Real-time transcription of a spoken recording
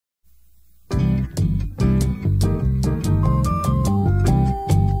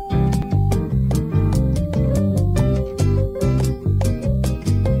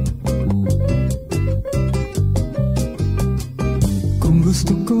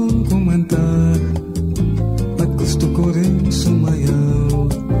gustong kumanta at gusto ko rin sumayaw.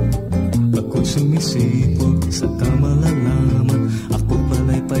 Ako'y sumisipot sa kamalalaman, ako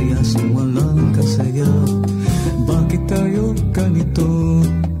pala'y payaso walang kasayaw. Bakit tayo ganito?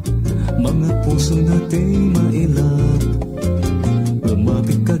 Mga puso natin mailap.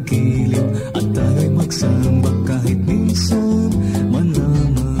 Lumapit ka gilid at tayo'y magsamba kahit minsan man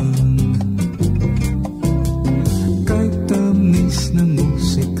lamang. Kahit tamis ng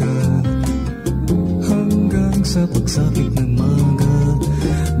musika hanggang sa pagsapit ng maga,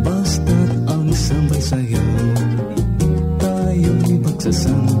 basta't ang samba'y sayaw, tayo'y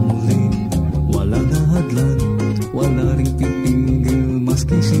magsasama muli. Wala na hadlan, wala ring pipigil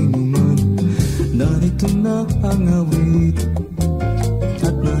maski sino man. Narito na ang awit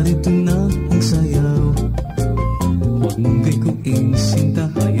at narito na ang sayaw. Huwag mong biguin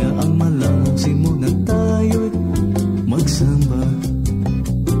sinta, hayaang malamsin mo na tayo'y magsamba.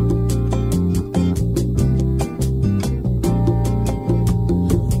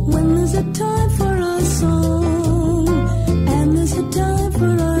 When there's a time for a song and there's a time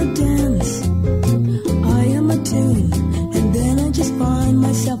for a dance, I am a tune and then I just find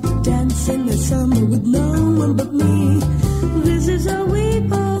myself dancing the samba with no one but me. This is how we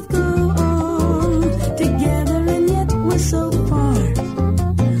both go on, together and yet we're so far.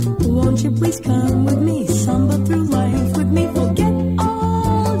 Won't you please come with me, samba through life with me, forget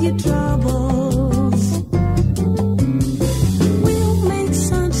all your troubles. We'll make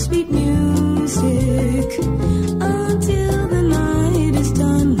such sweet music until the night is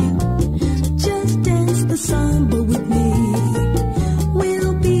done. Just dance the samba with me,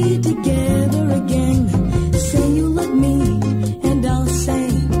 we'll be together again. Say you love me and I'll say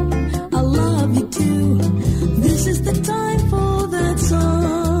I love you too. This is the time for that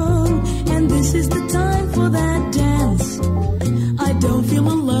song and this is the time for that dance. I don't feel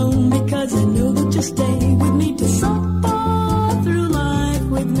alone because I know that you'll stay with me to suffer through life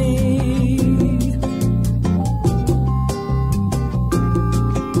with me.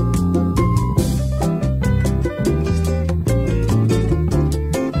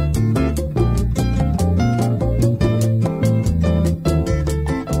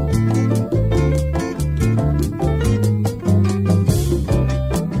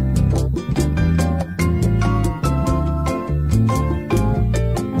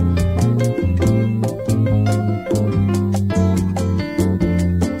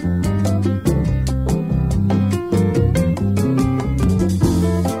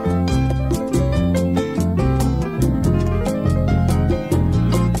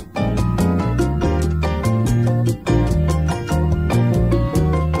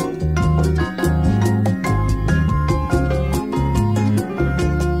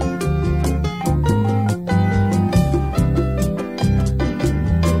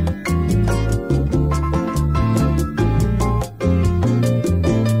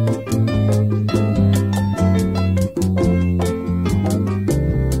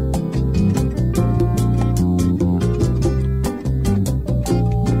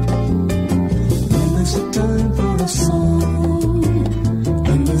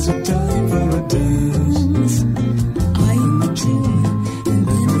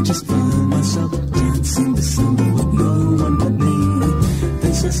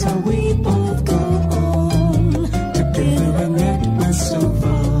 This is how